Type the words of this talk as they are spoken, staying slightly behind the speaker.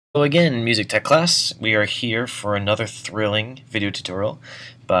Hello again, Music Tech class. We are here for another thrilling video tutorial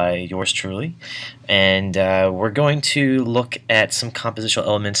by yours truly, and we're going to look at some compositional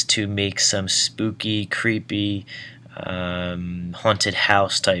elements to make some spooky, creepy, haunted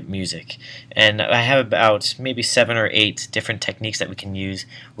house type music. And I have about maybe 7 or 8 different techniques that we can use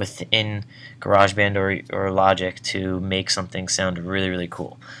within GarageBand or Logic to make something sound really, really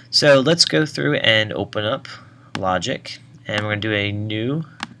cool. So let's go through and open up Logic, and we're going to do a new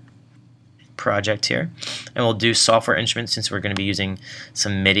project here, and we'll do software instruments since we're going to be using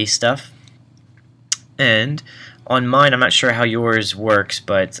some MIDI stuff. And on mine, I'm not sure how yours works,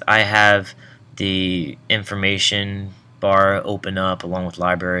 but I have the information bar open up along with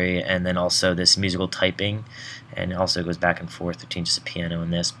library, and then also this musical typing, and it also goes back and forth between just a piano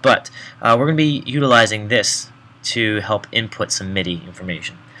and this. But we're going to be utilizing this to help input some MIDI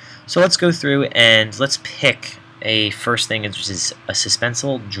information. So let's go through and let's pick a first thing, which is a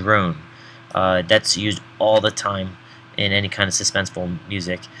suspenseful drone. That's used all the time in any kind of suspenseful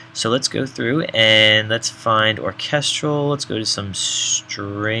music. So let's go through and let's find orchestral. Let's go to some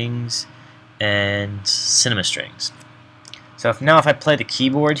strings and cinema strings. So if I play the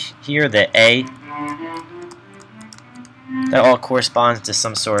keyboard here, the A, that all corresponds to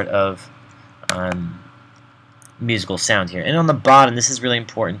some sort of musical sound here. And on the bottom, this is really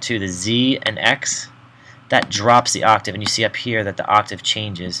important too, the Z and X, that drops the octave, and you see up here that the octave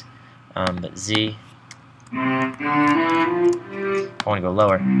changes. But Z, I want to go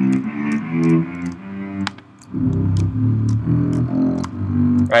lower.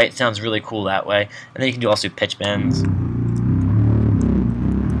 Right, it sounds really cool that way. And then you can do also pitch bends.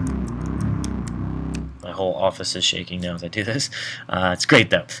 My whole office is shaking now as I do this. It's great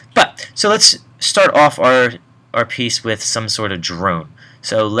though. But so let's start off our piece with some sort of drone.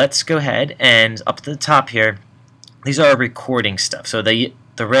 So let's go ahead and up to the top here, these are our recording stuff. So the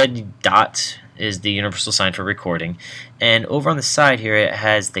red dot is the universal sign for recording, and over on the side here it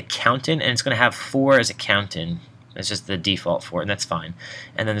has the count-in, and it's going to have 4 as a count-in. It's just the default for it, and that's fine.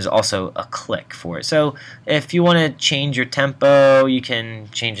 And then there's also a click for it. So if you want to change your tempo, you can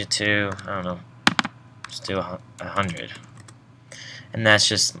change it to, I don't know, just do 100, and that's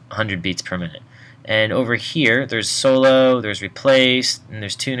just 100 beats per minute. And over here there's solo, there's replace, and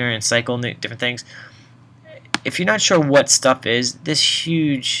there's tuner and cycle and different things. If you're not sure what stuff is, this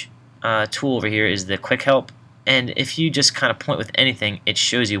huge tool over here is the quick help, and if you just kind of point with anything, it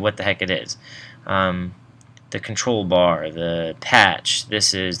shows you what the heck it is. The control bar, the patch,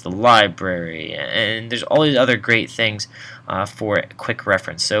 this is the library, and there's all these other great things for quick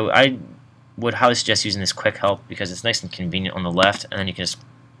reference. So I would highly suggest using this quick help because it's nice and convenient on the left, and then you can just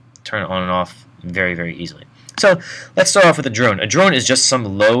turn it on and off very, very easily. So let's start off with a drone. A drone is just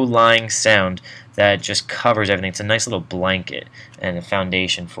some low-lying sound that just covers everything. It's a nice little blanket and a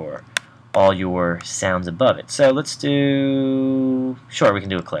foundation for all your sounds above it. So let's do, sure, we can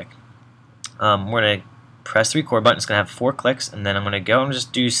do a click. We're going to press the record button. It's going to have 4 clicks, and then I'm going to go and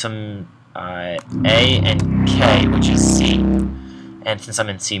just do some A and K, which is C. And since I'm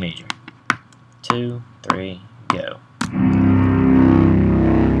in C major, 2, 3, go.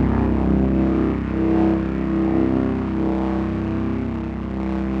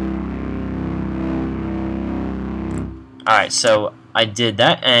 Alright, so I did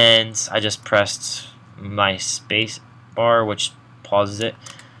that, and I just pressed my space bar, which pauses it,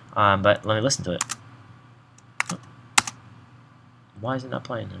 but let me listen to it. Why is it not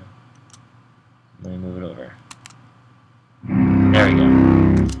playing now? Let me move it over. There we go.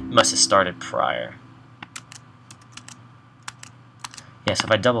 It must have started prior. Yeah, so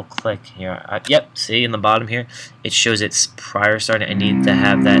if I double click here, yep, see in the bottom here, it shows it's prior starting. I need to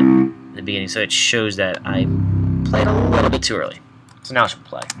have that in the beginning, so it shows that I played a little bit too early. So now it should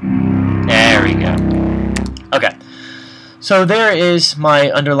play. There we go. Okay. So there is my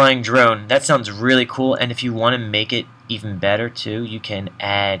underlying drone. That sounds really cool, and if you want to make it even better too, you can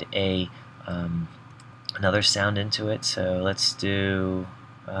add a another sound into it. So let's do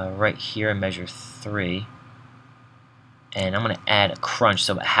right here in measure 3. And I'm going to add a crunch,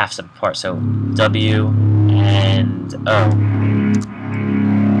 so about half step apart. So W and O.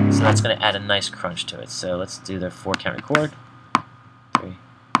 So that's going to add a nice crunch to it. So let's do the 4 count record. 3.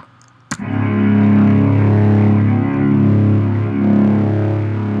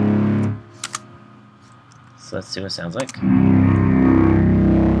 So let's see what it sounds like.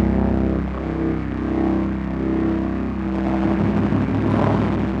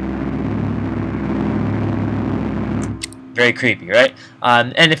 Very creepy, right?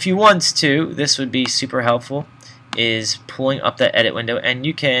 And if you want to, this would be super helpful, is pulling up that edit window, and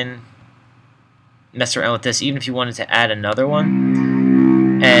you can mess around with this even if you wanted to add another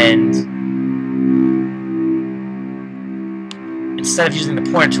one. And And instead of using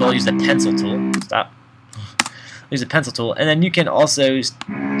the pointer tool, I'll use the pencil tool. Stop. Use the pencil tool, and then you can also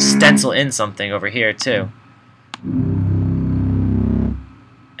stencil in something over here too.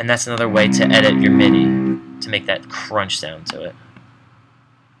 And that's another way to edit your MIDI, to make that crunch sound to it.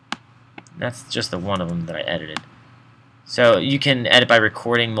 That's just the one of them that I edited. So you can edit by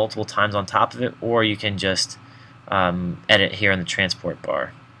recording multiple times on top of it, or you can just edit here in the transport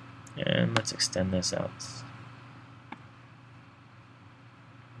bar. And let's extend this out.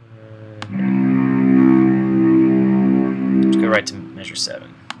 Let's go right to measure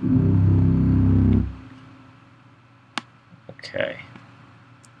 7. Okay.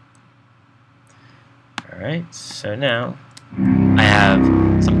 Alright, so now I have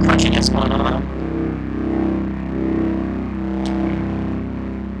some crunchiness going on.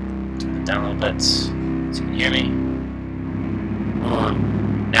 Turn it down a little bit so you can hear me.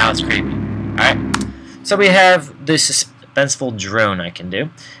 Now it's creepy. Alright, so we have this suspenseful drone I can do.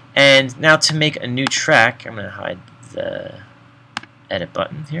 And now to make a new track, I'm going to hide the edit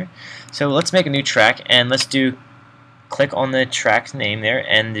button here. So let's make a new track, and let's click on the track's name there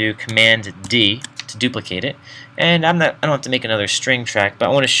and do Command D to duplicate it. And I don't have to make another string track, but I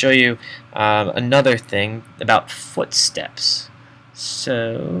want to show you another thing about footsteps.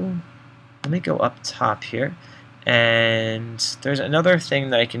 So let me go up top here, and there's another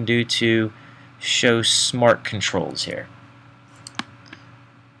thing that I can do to show smart controls here.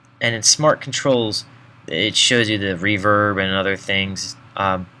 And in smart controls, it shows you the reverb and other things,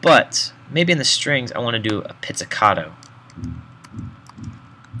 but maybe in the strings I want to do a pizzicato.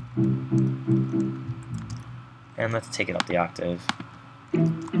 And let's take it up the octave.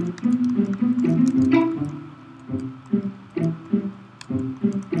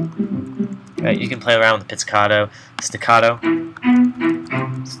 Right, you can play around with the pizzicato. Staccato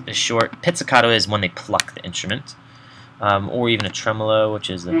is short. Pizzicato is when they pluck the instrument. Or even a tremolo,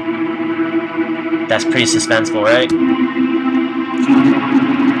 which is that's pretty suspenseful, right?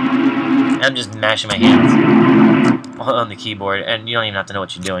 I'm just mashing my hands on the keyboard, and you don't even have to know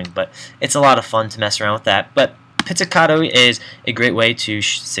what you're doing, but it's a lot of fun to mess around with that. But pizzicato is a great way to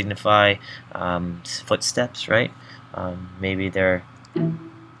signify footsteps, right? Maybe they're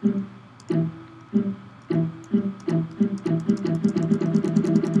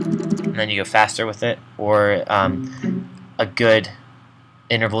and then you go faster with it, or a good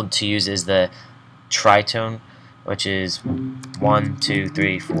interval to use is the tritone, which is 1, 2,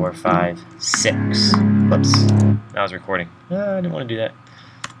 3, 4, 5, 6. Whoops, I was recording. I didn't want to do that.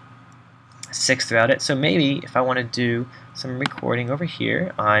 6 throughout it. So maybe if I want to do some recording over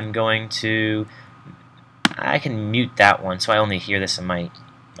here, I can mute that one so I only hear this in my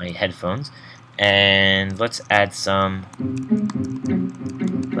headphones. And let's add some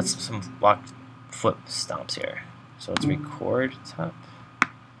block foot stomps here. So let's record top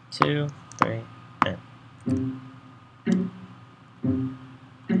 2, 3, and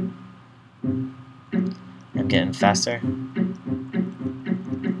I'm getting faster.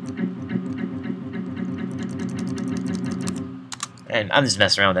 And I'm just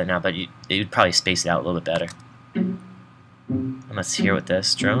messing around with that now, but you'd probably space it out a little bit better. And let's hear with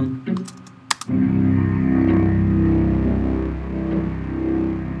this drone.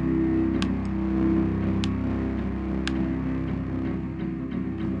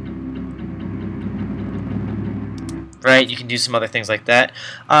 Right, you can do some other things like that.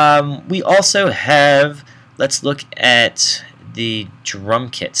 We also have, let's look at the drum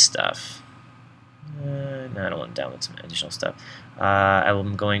kit stuff. No, I don't want to download some additional stuff.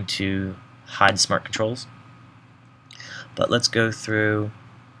 I'm going to hide smart controls. But let's go through,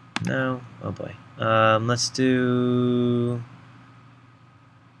 no, oh boy. Let's do,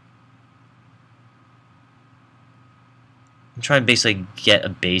 I'm trying to basically get a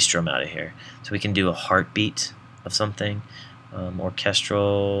bass drum out of here. So we can do a heartbeat of something,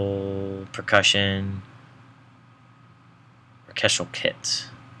 orchestral percussion, orchestral kit.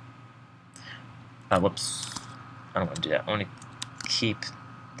 Whoops, I don't want to do that. I want to keep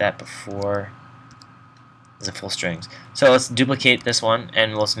that before the full strings. So let's duplicate this one,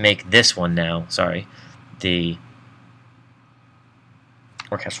 and let's make this one now, sorry, the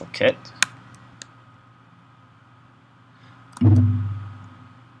orchestral kit.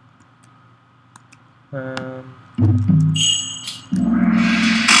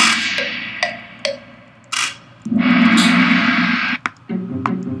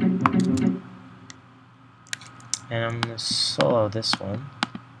 And I'm going to solo this one.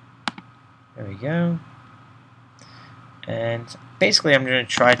 There we go. And basically I'm going to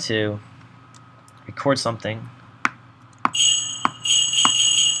try to record something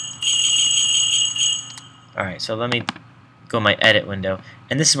Alright, so let me go in my edit window,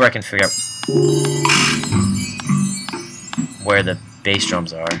 and this is where I can figure out where the bass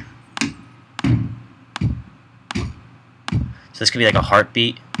drums are. So this could be like a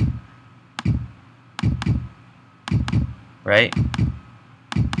heartbeat, right?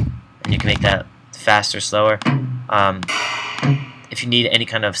 And you can make that faster, slower. If you need any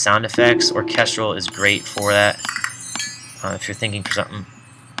kind of sound effects, orchestral is great for that. If you're thinking for something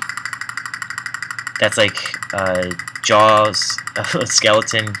that's like Jaws, a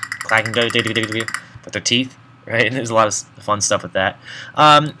skeleton clacking with their teeth, right? And there's a lot of fun stuff with that.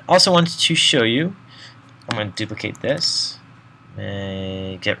 Also wanted to show you, I'm going to duplicate this,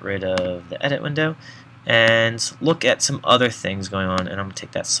 get rid of the edit window, and look at some other things going on, and I'm going to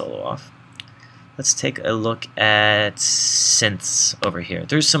take that solo off. Let's take a look at synths over here.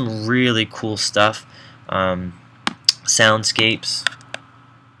 There's some really cool stuff. Soundscapes.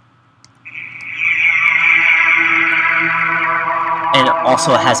 And it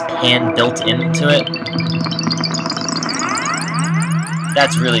also has pan built into it.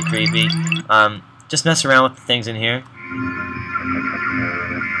 That's really creepy. Just mess around with the things in here.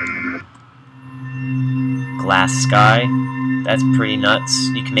 Glass sky. That's pretty nuts.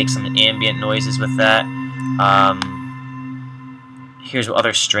 You can make some ambient noises with that. Here's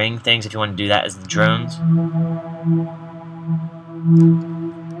other string things if you want to do that as the drones.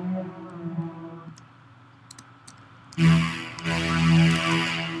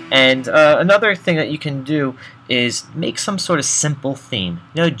 And another thing that you can do is make some sort of simple theme.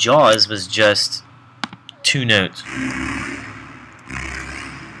 You know, Jaws was just 2 notes,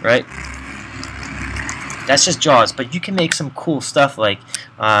 right? That's just Jaws, but you can make some cool stuff like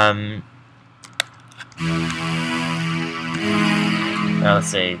let's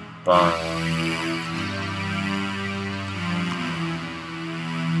say Bond.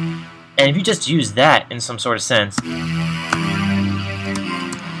 And if you just use that in some sort of sense,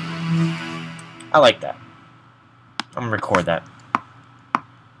 I like that. I'm gonna record that.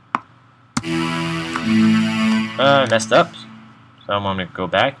 Messed up. So I'm gonna go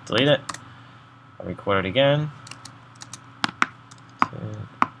back, delete it. I'll record it again.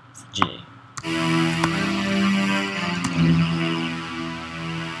 G.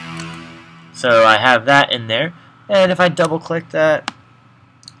 So I have that in there, and if I double click that,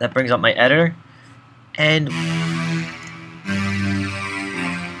 that brings up my editor, and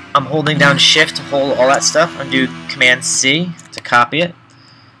I'm holding down Shift to hold all that stuff. I'm going to do Command C to copy it.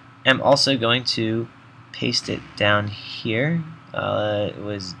 I'm also going to paste it down here. It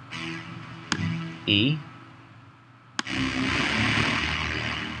was E.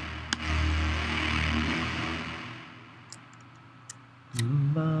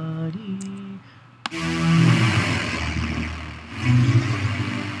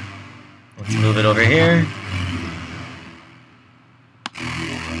 Let's move it over here.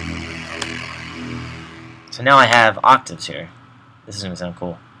 So now I have octaves here. This is going to sound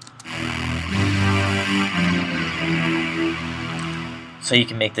cool. So you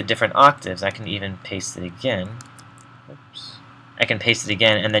can make the different octaves. I can even paste it again. Oops. I can paste it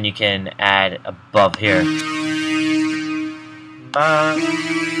again, and then you can add above here.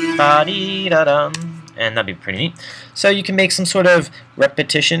 Ba-dee-da-dum. And that'd be pretty neat. So you can make some sort of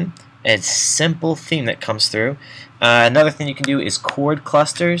repetition. It's a simple theme that comes through. Another thing you can do is chord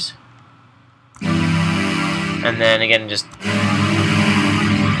clusters. And then again, just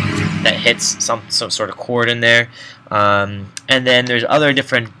that hits some sort of chord in there. And then there's other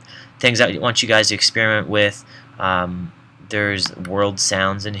different things that I want you guys to experiment with. There's world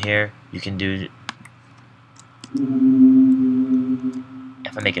sounds in here. You can do,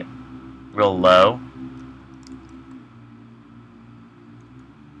 if I make it real low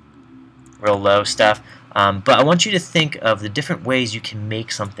stuff. But I want you to think of the different ways you can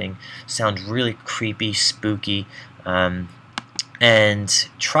make something sound really creepy, spooky, and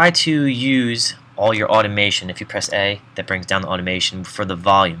try to use all your automation. If you press A, that brings down the automation for the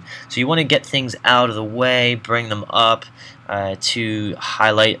volume. So you want to get things out of the way, bring them up to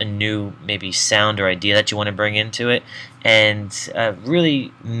highlight a new maybe sound or idea that you want to bring into it, and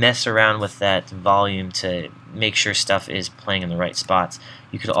really mess around with that volume to make sure stuff is playing in the right spots.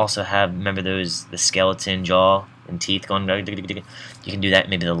 You could also have, remember those, the skeleton jaw and teeth going, you can do that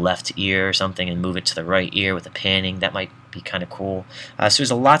maybe the left ear or something and move it to the right ear with a panning. That might be kind of cool. So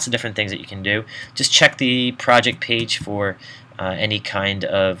there's lots of different things that you can do. Just check the project page for any kind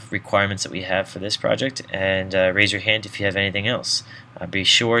of requirements that we have for this project, and raise your hand if you have anything else. Be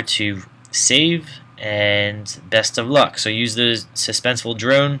sure to save, and best of luck. So use the suspenseful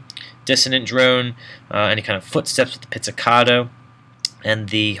drone, dissonant drone, any kind of footsteps with the pizzicato, and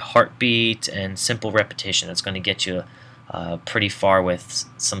the heartbeat and simple repetition. That's going to get you pretty far with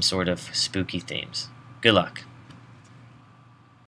some sort of spooky themes. Good luck.